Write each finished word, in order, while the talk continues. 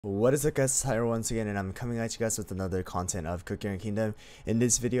What is up guys, Tyler once again, and I'm coming at you guys with another content of Cooking Kingdom. In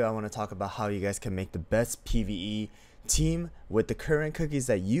this video I want to talk about how you guys can make the best PVE team with the current cookies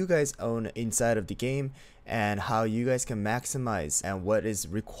that you guys own inside of the game, and how you guys can maximize and what is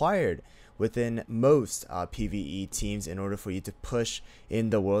required within most PVE teams in order for you to push in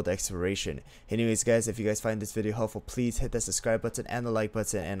the world exploration. Anyways guys, if you guys find this video helpful, please hit that subscribe button and the like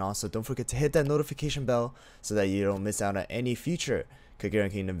button, and also don't forget to hit that notification bell so that you don't miss out on any future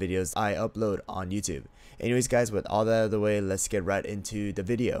Cooking Kingdom videos I upload on YouTube. Anyways guys, with all that out of the way, let's get right into the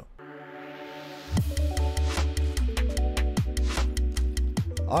video.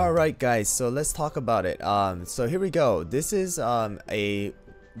 Alright guys, so let's talk about it. So here we go. This is a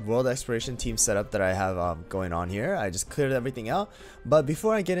world exploration team setup that I have going on here. I just cleared everything out, but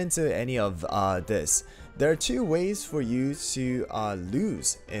before I get into any of this, there are two ways for you to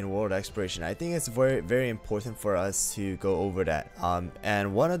lose in world exploration. I think it's very important for us to go over that,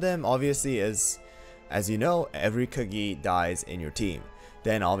 and one of them obviously is, as you know, every cookie dies in your team,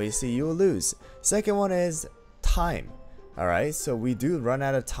 then obviously you will lose. Second one is time. Alright, so we do run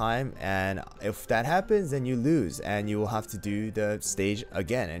out of time, and if that happens, then you lose and you will have to do the stage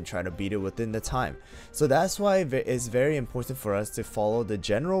again and try to beat it within the time. So that's why it's very important for us to follow the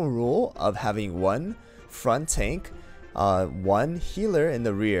general rule of having one front tank, one healer in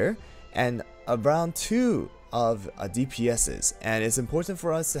the rear, and around two of DPSs. And it's important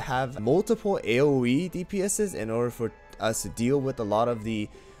for us to have multiple AoE DPSs in order for us to deal with a lot of the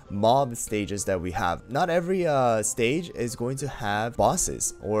mob stages that we have. Not every stage is going to have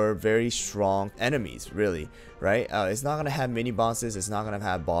bosses or very strong enemies, really, right? It's not going to have mini bosses, it's not going to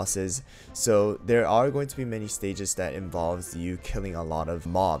have bosses. So there are going to be many stages that involves you killing a lot of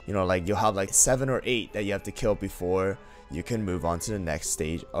mob. You know, like you'll have like 7 or 8 that you have to kill before you can move on to the next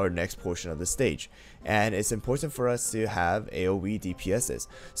stage or next portion of the stage. And it's important for us to have AoE DPSs.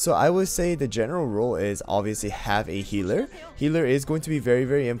 So I would say the general rule is obviously have a healer. Healer is going to be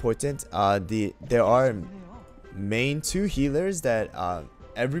very important. There are main two healers that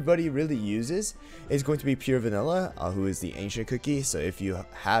everybody really uses. Is going to be Pure Vanilla, who is the ancient cookie. So if you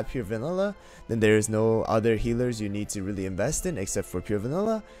have Pure Vanilla, then there is no other healers you need to really invest in except for Pure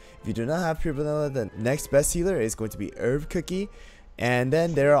Vanilla. If you do not have Pure Vanilla, the next best healer is going to be Herb Cookie. And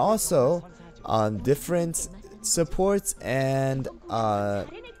then there are also different supports, and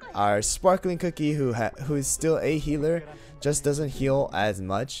our Sparkling Cookie who is still a healer, just doesn't heal as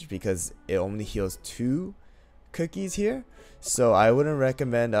much because it only heals 2 cookies here. So I wouldn't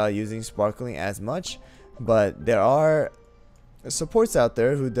recommend using Sparkling as much, but there are supports out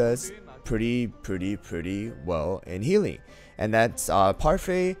there who does pretty well in healing, and that's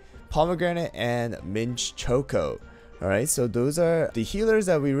Parfait, Pomegranate, and Minch Choco. Alright, so those are the healers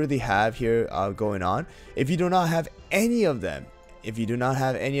that we really have here going on. If you do not have any of them,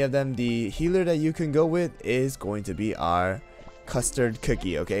 the healer that you can go with is going to be our Custard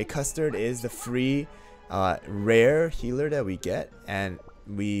Cookie. Okay, Custard is the free rare healer that we get, and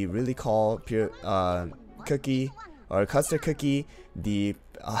we really call Pure Cookie or Custard Cookie the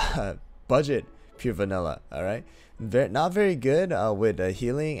budget Pure Vanilla. Alright, not very good with the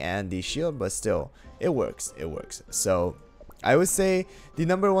healing and the shield, but still it works. So I would say the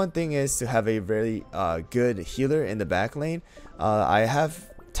number one thing is to have a very good healer in the back lane. I have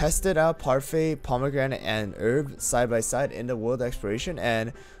tested out Parfait, Pomegranate, and Herb side by side in the world exploration,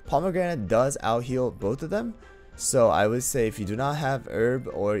 and Pomegranate does out heal both of them. So I would say if you do not have Herb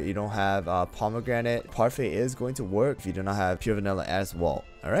or you don't have Pomegranate, Parfait is going to work if you do not have Pure Vanilla as well.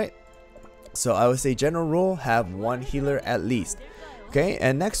 Alright, so I would say general rule, have one healer at least. Okay,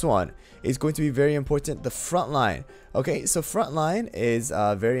 and next one is going to be very important, the front line. Okay, so front line is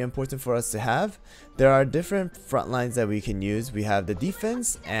very important for us to have. There are different front lines that we can use. We have the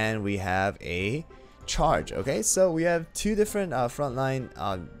defense and we have a charge. Okay, so we have two different front line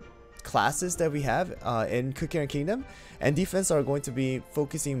classes that we have in Cooking Kingdom, and defense are going to be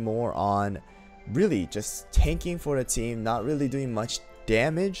focusing more on really just tanking for the team, not really doing much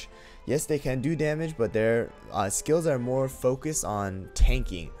damage. Yes, they can do damage, but their skills are more focused on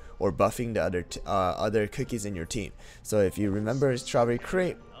tanking or buffing the other cookies in your team. So if you remember, Strawberry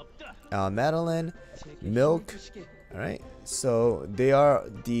Crepe, Madeline, Milk, alright, so they are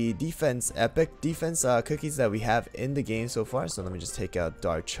the defense, epic defense cookies that we have in the game so far. So let me just take out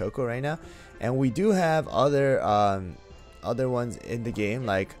Dark Choco right now, and we do have other ones in the game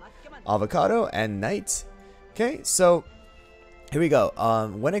like Avocado and Knight. Okay, so here we go.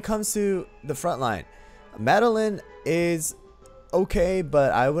 When it comes to the front line, Madeline is okay,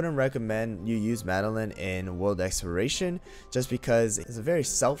 but I wouldn't recommend you use Madeline in World Exploration, just because it's a very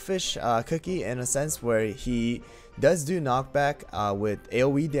selfish cookie in a sense, where he does do knockback with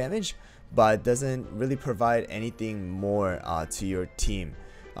AoE damage, but doesn't really provide anything more to your team,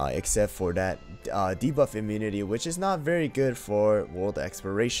 except for that debuff immunity, which is not very good for World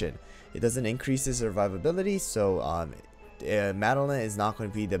Exploration. It doesn't increase his survivability, so Madeline is not going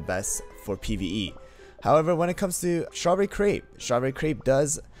to be the best for PvE. However, when it comes to Strawberry Crepe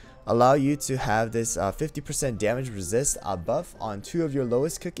does allow you to have this 50% damage resist buff on 2 of your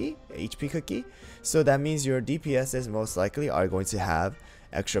lowest HP cookie. So that means your DPSs most likely are going to have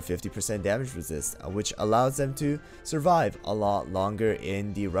extra 50% damage resist, which allows them to survive a lot longer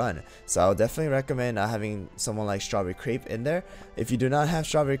in the run. So I'll definitely recommend having someone like Strawberry Crepe in there. If you do not have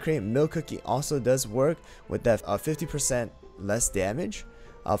Strawberry Crepe, Milk Cookie also does work with that 50% less damage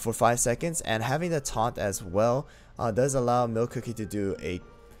for 5 seconds, and having the taunt as well does allow Milk Cookie to do a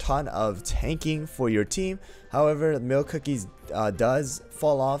ton of tanking for your team. However, Milk Cookies does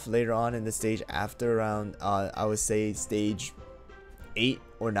fall off later on in the stage, after around I would say stage 8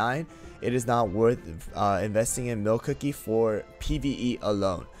 or 9. It is not worth investing in Milk Cookie for PvE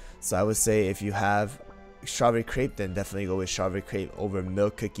alone. So I would say if you have Strawberry Crepe, then definitely go with Strawberry Crepe over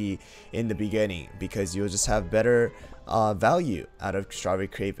Milk Cookie in the beginning, because you'll just have better value out of Strawberry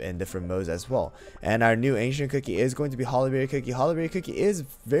Crepe in different modes as well. And our new Ancient Cookie is going to be Hollyberry Cookie. Hollyberry Cookie is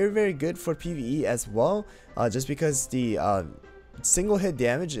very good for PvE as well, just because the single hit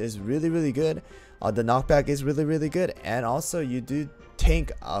damage is really good. The knockback is really good, and also you do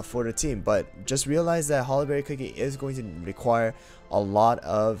tank for the team. But just realize that Hollyberry Cookie is going to require a lot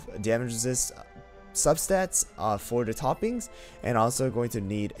of damage resist substats for the toppings, and also going to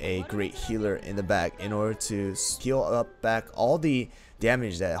need a great healer in the back in order to heal up back all the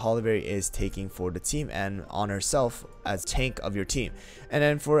damage that Hollyberry is taking for the team and on herself as tank of your team. And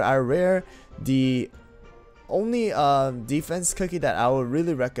then for our rare, the only defense cookie that I would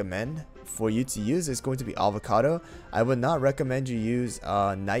really recommend for you to use is going to be Avocado. I would not recommend you use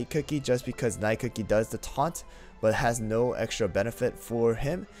Night Cookie, just because Night Cookie does the taunt but has no extra benefit for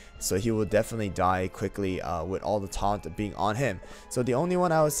him, so he will definitely die quickly with all the taunt being on him. So the only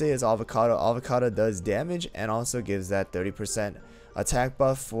one I would say is Avocado. Avocado does damage and also gives that 30% attack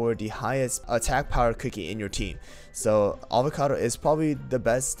buff for the highest attack power cookie in your team. So Avocado is probably the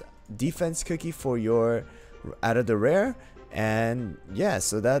best defense cookie for your out of the rare. And yeah,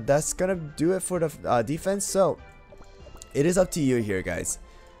 so that's gonna do it for the defense. So it is up to you here, guys.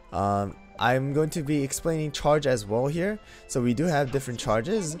 I'm going to be explaining charge as well here. So we do have different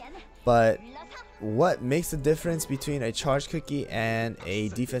charges, but what makes the difference between a charge cookie and a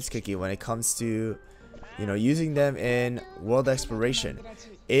defense cookie when it comes to, you know, using them in World Exploration?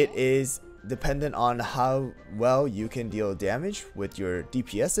 It is dependent on how well you can deal damage with your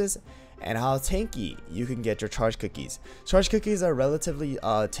DPSs and how tanky you can get your charge cookies. Charge cookies are relatively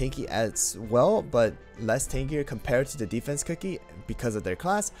tanky as well, but less tankier compared to the defense cookie because of their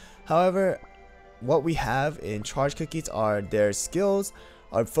class. However, what we have in charge cookies are their skills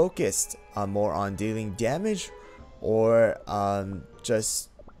are focused more on dealing damage, or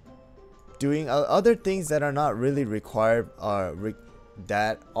just doing other things that are not really required,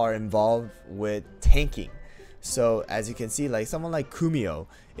 that are involved with tanking. So as you can see, like someone like Kumio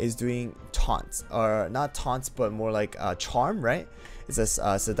is doing taunts, or not taunts, but more like charm, right? It's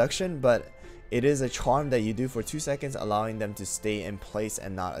a seduction, but it is a charm that you do for 2 seconds, allowing them to stay in place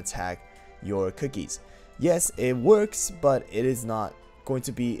and not attack your cookies. Yes, it works, but it is not going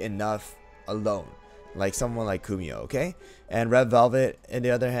to be enough alone, like someone like Kumio, okay? And Red Velvet, on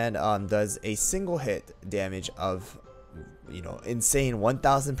the other hand, does a single hit damage of, you know, insane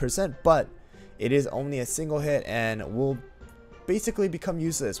 1000%, but it is only a single hit and will basically become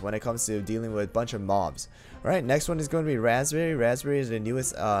useless when it comes to dealing with a bunch of mobs. Alright, next one is going to be Raspberry. Raspberry is the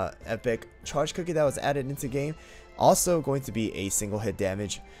newest epic charge cookie that was added into game. Also going to be a single hit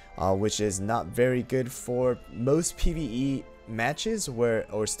damage, which is not very good for most PvE matches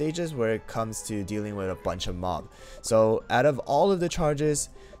or stages where it comes to dealing with a bunch of mob. So out of all of the charges,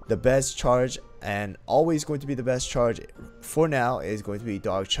 the best charge, and always going to be the best charge for now, is going to be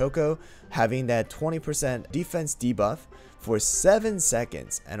Dark Choco, having that 20% defense debuff for 7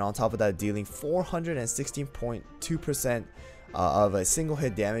 seconds, and on top of that dealing 416.2% of a single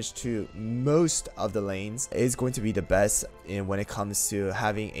hit damage to most of the lanes, is going to be the best when it comes to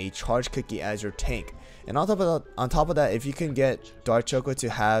having a charge cookie as your tank. And on top of that, if you can get Dark Choco to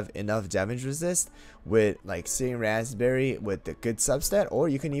have enough damage resist with like Searing Raspberry with the good substat, or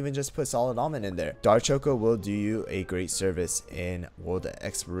you can even just put Solid Almond in there, Dark Choco will do you a great service in World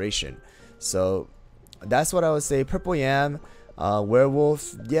Exploration. So that's what I would say. Purple Yam,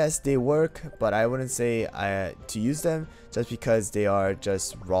 Werewolf, yes, they work, but I wouldn't say to use them, just because they are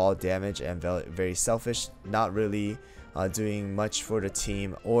just raw damage and very selfish, not really doing much for the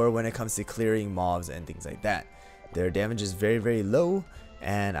team, or when it comes to clearing mobs and things like that. Their damage is very low,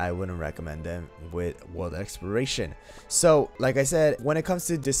 and I wouldn't recommend them with world exploration. So like I said, when it comes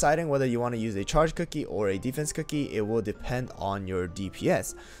to deciding whether you want to use a charge cookie or a defense cookie, it will depend on your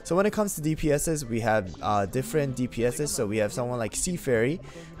DPS. So when it comes to DPSs, we have different DPSs. So we have someone like Sea Fairy,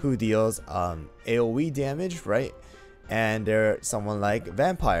 who deals AoE damage, right? And there's someone like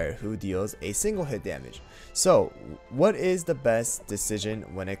Vampire, who deals a single hit damage. So what is the best decision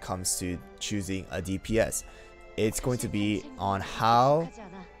when it comes to choosing a DPS? It's going to be on how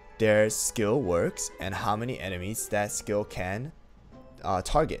their skill works and how many enemies that skill can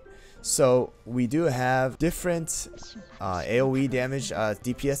target. So we do have different AoE damage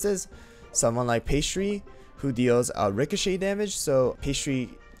DPSs. Someone like Pastry, who deals ricochet damage. So Pastry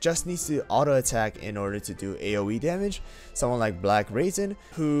just needs to auto attack in order to do AoE damage. Someone like Black Raisin,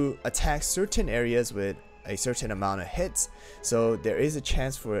 who attacks certain areas with a certain amount of hits. So there is a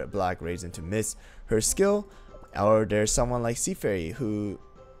chance for Black Raisin to miss her skill. Or there's someone like Sea Fairy, who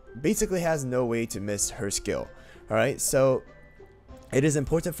basically has no way to miss her skill. Alright, so it is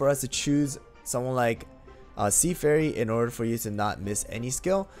important for us to choose someone like Sea Fairy in order for you to not miss any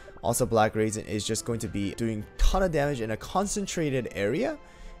skill. Also, Black Raisin is just going to be doing a ton of damage in a concentrated area.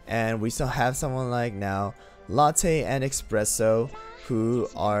 And we still have someone like now Latte and Espresso, who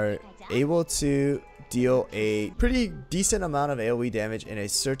are able to deal a pretty decent amount of AoE damage in a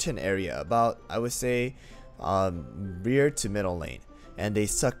certain area, about, I would say, rear to middle lane, and they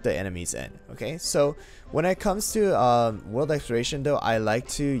suck the enemies in. Okay, so when it comes to world exploration though, I like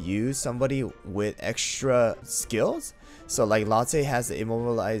to use somebody with extra skills. So like Latte has the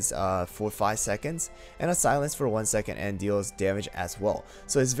immobilize for 5 seconds and a silence for 1 second and deals damage as well.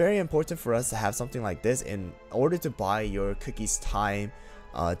 So it's very important for us to have something like this in order to buy your cookies time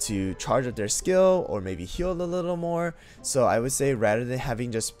to charge up their skill or maybe heal a little more. So I would say, rather than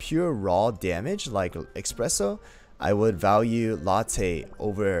having just pure raw damage like Espresso, I would value Latte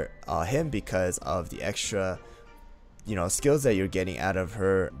over him because of the extra, skills that you're getting out of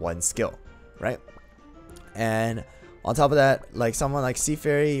her one skill, right? And on top of that, like someone like Sea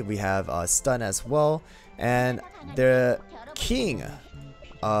Fairy, we have stun as well. And the king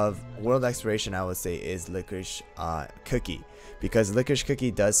of world exploration, I would say, is Licorice Cookie, because Licorice Cookie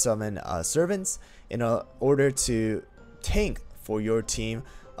does summon servants in order to tank for your team,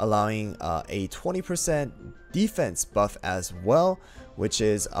 allowing a 20% defense buff as well, which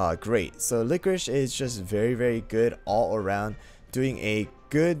is great. So Licorice is just very good all around, doing a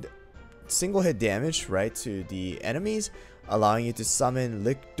good single hit damage right to the enemies, allowing you to summon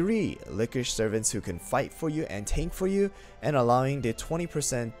 3 Licorice servants who can fight for you and tank for you, and allowing the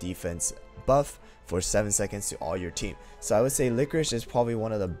 20% defense buff for 7 seconds to all your team. So I would say Licorice is probably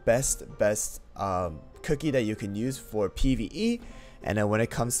one of the best cookie that you can use for PVE. And then when it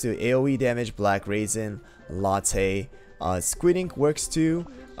comes to AoE damage, Black Raisin, Latte, Squid Ink works too.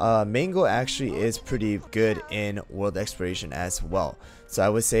 Mango actually is pretty good in world exploration as well. So I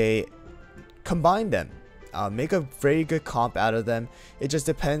would say combine them, make a very good comp out of them. It just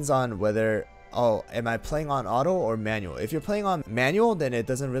depends on whether, am I playing on auto or manual? If you're playing on manual, then it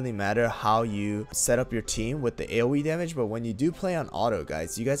doesn't really matter how you set up your team with the AoE damage. But when you do play on auto,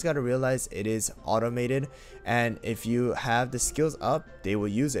 guys, you guys got to realize it is automated, and if you have the skills up, they will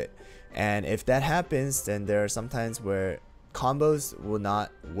use it. And if that happens, then there are some times where combos will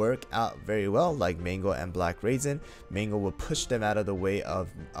not work out very well, like Mango and Black Raisin. Mango will push them out of the way of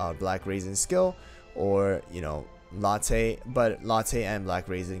Black Raisin's skill, or Latte, but Latte and Black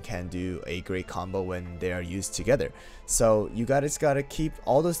Raisin can do a great combo when they are used together. So you guys gotta keep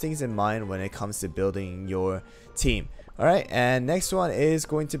all those things in mind when it comes to building your team. Alright, and next one is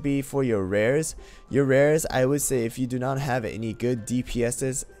going to be for your rares. Your rares, I would say, if you do not have any good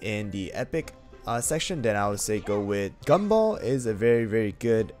DPSs in the epic section, then I would say go with Gumball. Is a very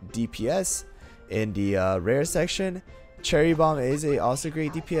good DPS in the rare section. Cherry Bomb is also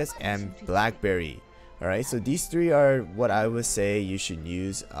great DPS, and Blackberry. Alright, so these 3 are what I would say you should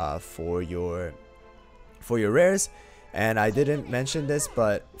use for your rares. And I didn't mention this,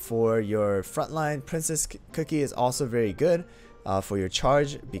 but for your frontline, Princess Cookie is also very good for your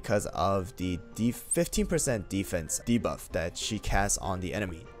charge because of the 15% defense debuff that she casts on the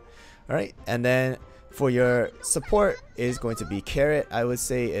enemy. Alright, and then for your support is going to be Carrot. I would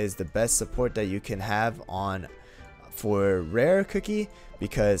say is the best support that you can have on for rare Cookie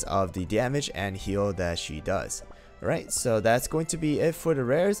because of the damage and heal that she does. Alright, so that's going to be it for the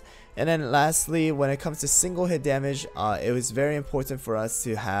rares. And then lastly, when it comes to single hit damage, it was very important for us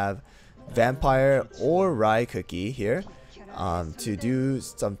to have Vampire or Rye Cookie here to do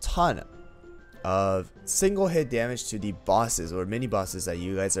some ton of single hit damage to the bosses or mini bosses that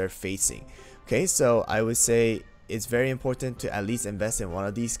you guys are facing. Okay, so I would say it's very important to at least invest in one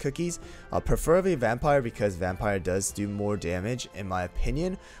of these cookies, preferably Vampire, because Vampire does do more damage in my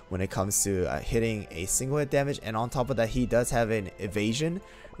opinion when it comes to hitting a single hit damage. And on top of that, he does have an evasion,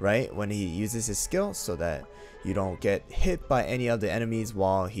 right, when he uses his skill, so that you don't get hit by any of the enemies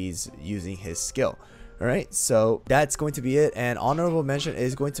while he's using his skill. Alright, so that's going to be it. And honorable mention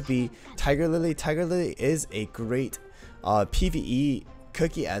is going to be Tiger Lily. Tiger Lily is a great PVE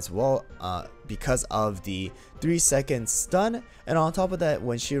cookie as well, because of the 3-second stun, and on top of that,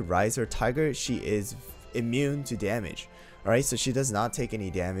 when she rides her tiger, she is immune to damage. Alright, so she does not take any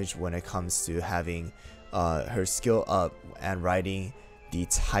damage when it comes to having her skill up and riding the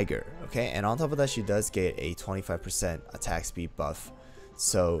tiger. Okay, and on top of that, she does get a 25% attack speed buff,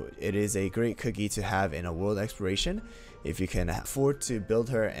 so it is a great cookie to have in a world exploration if you can afford to build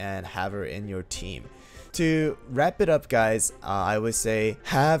her and have her in your team. To wrap it up, guys, I would say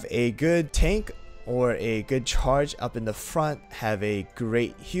have a good tank or a good charge up in the front, have a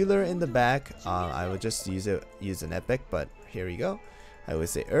great healer in the back. I would just use an epic, but here we go. I would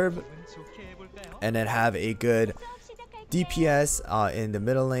say herb, and then have a good DPS in the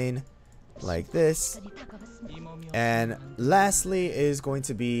middle lane like this. And lastly is going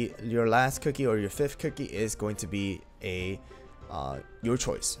to be your last cookie, or your 5th cookie is going to be a your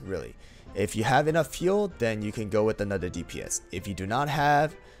choice really. If you have enough fuel, then you can go with another DPS. If you do not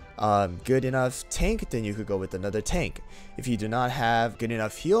have good enough tank, then you could go with another tank. If you do not have good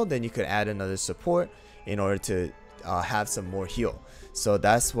enough heal, then you could add another support in order to have some more heal. So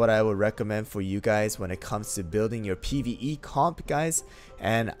that's what I would recommend for you guys when it comes to building your PvE comp, guys.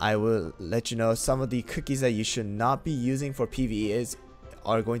 And I will let you know some of the cookies that you should not be using for PvE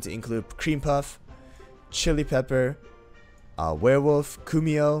are going to include cream puff, chili pepper, werewolf,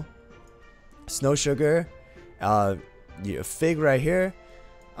 kumio, snow sugar, fig right here.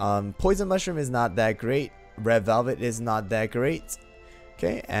 Poison mushroom is not that great. Red velvet is not that great.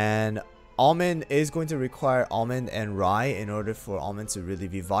 Okay, and almond is going to require almond and rye in order for almond to really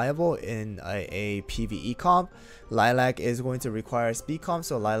be viable in a PvE comp. Lilac is going to require speed comp,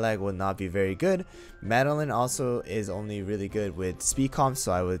 so lilac will not be very good. Madeline also is only really good with speed comp,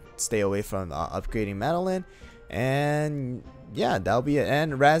 so I would stay away from upgrading Madeline. And yeah, that'll be it.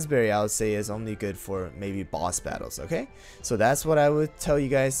 And raspberry, I would say, is only good for maybe boss battles. Okay, so that's what I would tell you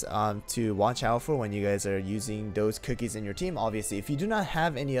guys to watch out for when you guys are using those cookies in your team. Obviously, if you do not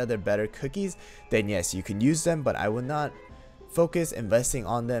have any other better cookies, then yes, you can use them, but I would not focus investing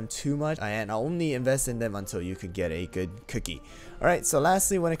on them too much, and only invest in them until you could get a good cookie. Alright, so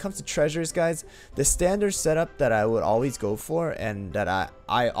lastly, when it comes to treasures, guys, the standard setup that I would always go for, and that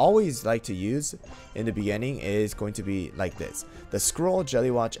I always like to use in the beginning, is going to be like this: the scroll,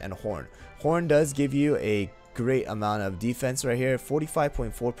 jelly watch, and horn. Horn does give you a great amount of defense right here.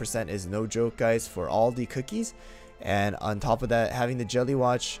 45.4% is no joke, guys, for all the cookies. And on top of that, having the jelly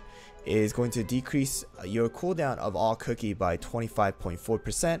watch is going to decrease your cooldown of all cookie by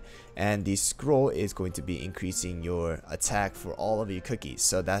 25.4%, and the scroll is going to be increasing your attack for all of your cookies.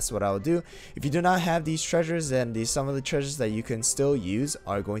 So that's what I will do. If you do not have these treasures, then some of the treasures that you can still use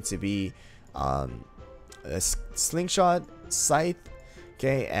are going to be a slingshot, scythe,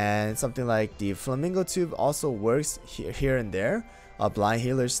 okay, and something like the flamingo tube also works here and there. A blind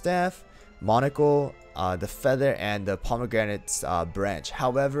healer staff, monocle, the feather, and the pomegranate branch.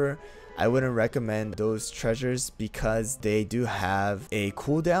 However, I wouldn't recommend those treasures because they do have a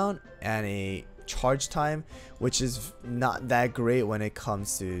cooldown and a charge time, which is not that great when it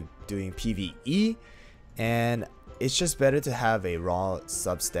comes to doing PvE, and it's just better to have a raw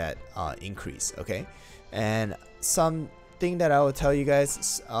substat increase. Okay, and something that I will tell you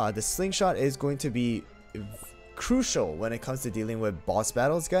guys, the slingshot is going to be crucial when it comes to dealing with boss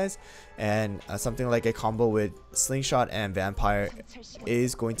battles, guys, and something like a combo with slingshot and vampire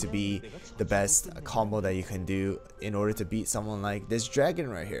is going to be the best combo that you can do in order to beat someone like this dragon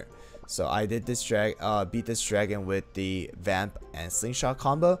right here. So I did this beat this dragon with the vamp and slingshot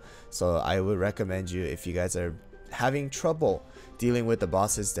combo, so I would recommend you, if you guys are having trouble dealing with the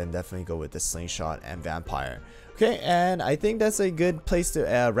bosses, then definitely go with the slingshot and vampire. Okay, and I think that's a good place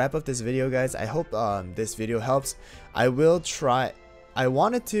to wrap up this video, guys. I hope this video helps. I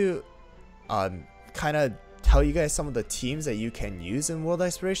wanted to kind of tell you guys some of the teams that you can use in World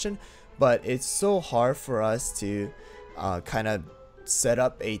Exploration, but it's so hard for us to kind of set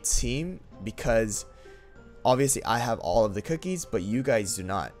up a team because Obviously I have all of the cookies, but you guys do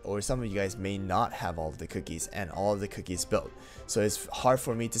not, or some of you guys may not have all of the cookies and all of the cookies built. So it's hard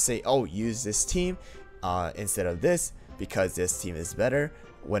for me to say, oh, use this team instead of this because this team is better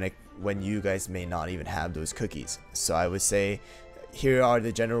when you guys may not even have those cookies. So I would say here are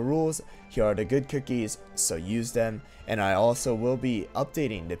the general rules, here are the good cookies, so use them. And I also will be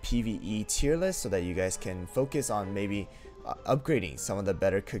updating the PVE tier list so that you guys can focus on maybe upgrading some of the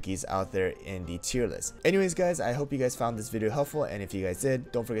better cookies out there in the tier list. Anyways guys, I hope you guys found this video helpful, and if you guys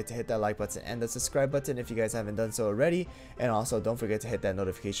did, don't forget to hit that like button and the subscribe button if you guys haven't done so already, and also don't forget to hit that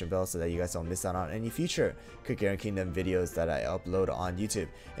notification bell so that you guys don't miss out on any future Cookie Kingdom videos that I upload on YouTube.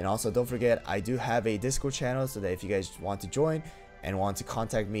 And also don't forget, I do have a Discord channel, so that if you guys want to join and want to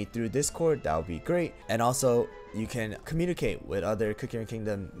contact me through Discord, that would be great. And also you can communicate with other Cookie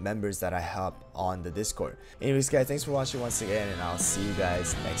Kingdom members that I have on the Discord. Anyways guys, thanks for watching once again, and I'll see you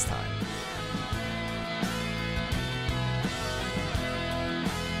guys next time.